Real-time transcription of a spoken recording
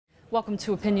Welcome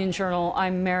to Opinion Journal.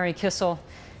 I'm Mary Kissel.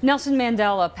 Nelson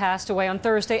Mandela passed away on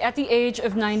Thursday at the age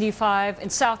of 95,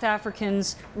 and South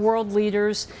Africans, world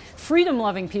leaders,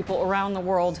 freedom-loving people around the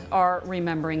world are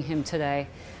remembering him today.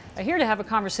 Here to have a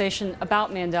conversation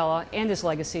about Mandela and his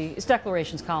legacy is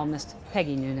Declarations columnist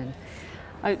Peggy Noonan.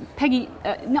 Peggy,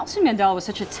 Nelson Mandela was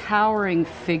such a towering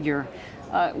figure.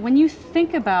 When you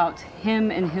think about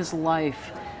him and his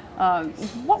life,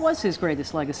 what was his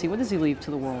greatest legacy? What does he leave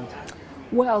to the world?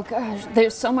 Well, gosh,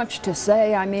 there's so much to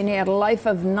say. I mean, he had a life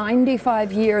of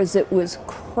 95 years. It was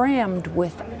crammed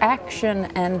with action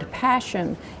and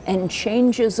passion and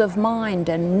changes of mind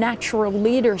and natural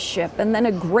leadership, and then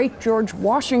a great George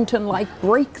Washington-like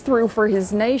breakthrough for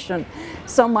his nation.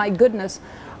 So my goodness,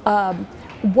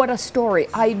 what a story.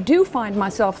 I do find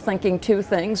myself thinking two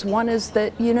things. One is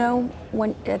that, you know,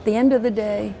 when at the end of the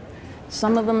day,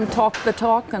 some of them talk the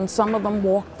talk and some of them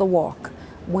walk the walk.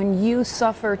 When you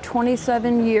suffer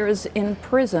 27 years in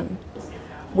prison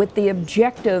with the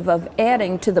objective of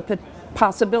adding to the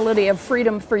possibility of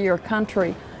freedom for your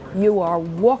country, you are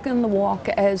walking the walk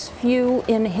as few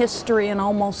in history and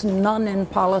almost none in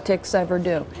politics ever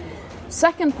do.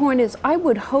 Second point is, I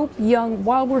would hope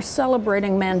while we're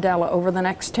celebrating Mandela over the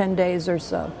next 10 days or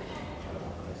so,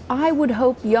 I would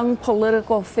hope young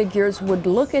political figures would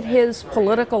look at his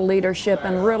political leadership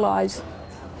and realize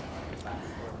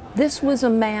this was a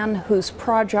man whose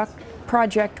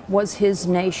project was his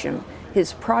nation.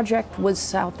 His project was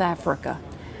South Africa.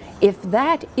 If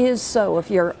that is so, if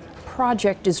your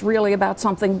project is really about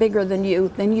something bigger than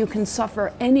you, then you can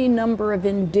suffer any number of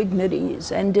indignities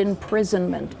and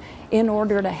imprisonment in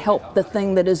order to help the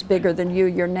thing that is bigger than you,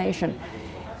 your nation.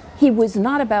 He was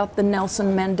not about the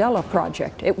Nelson Mandela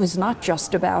project. It was not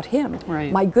just about him.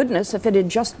 Right. My goodness, if it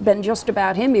had been just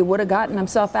about him, he would have gotten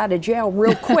himself out of jail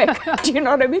real quick. Do you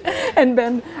know what I mean? And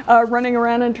been running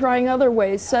around and trying other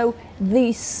ways. So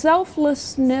the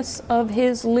selflessness of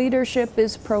his leadership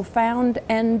is profound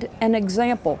and an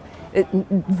example.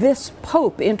 This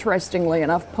Pope, interestingly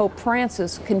enough, Pope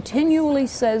Francis, continually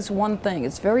says one thing.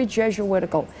 It's very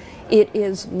Jesuitical. It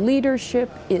is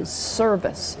leadership is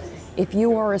service. If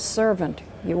you are a servant,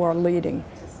 you are leading.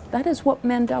 That is what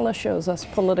Mandela shows us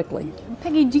politically.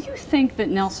 Peggy, do you think that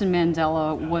Nelson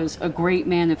Mandela was a great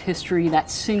man of history, that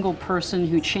single person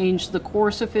who changed the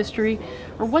course of history,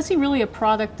 or was he really a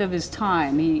product of his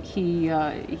time? He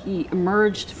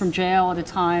emerged from jail at a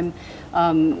time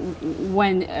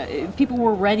when people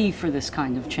were ready for this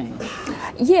kind of change.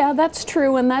 Yeah, that's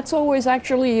true, and that's always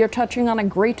actually, you're touching on a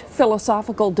great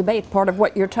philosophical debate. Part of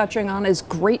what you're touching on is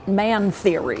great man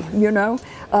theory, you know?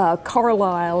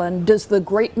 Carlyle, and does the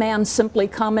great man simply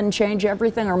come and change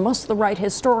everything, or must the right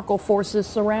historical forces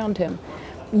surround him?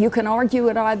 You can argue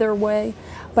it either way,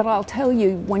 but I'll tell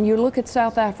you, when you look at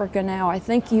South Africa now, I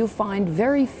think you find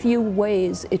very few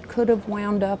ways it could have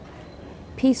wound up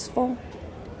peaceful,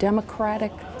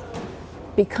 democratic,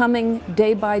 becoming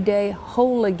day by day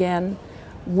whole again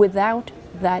without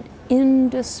that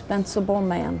indispensable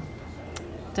man.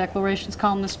 Declarations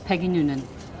columnist Peggy Noonan,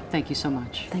 thank you so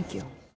much. Thank you.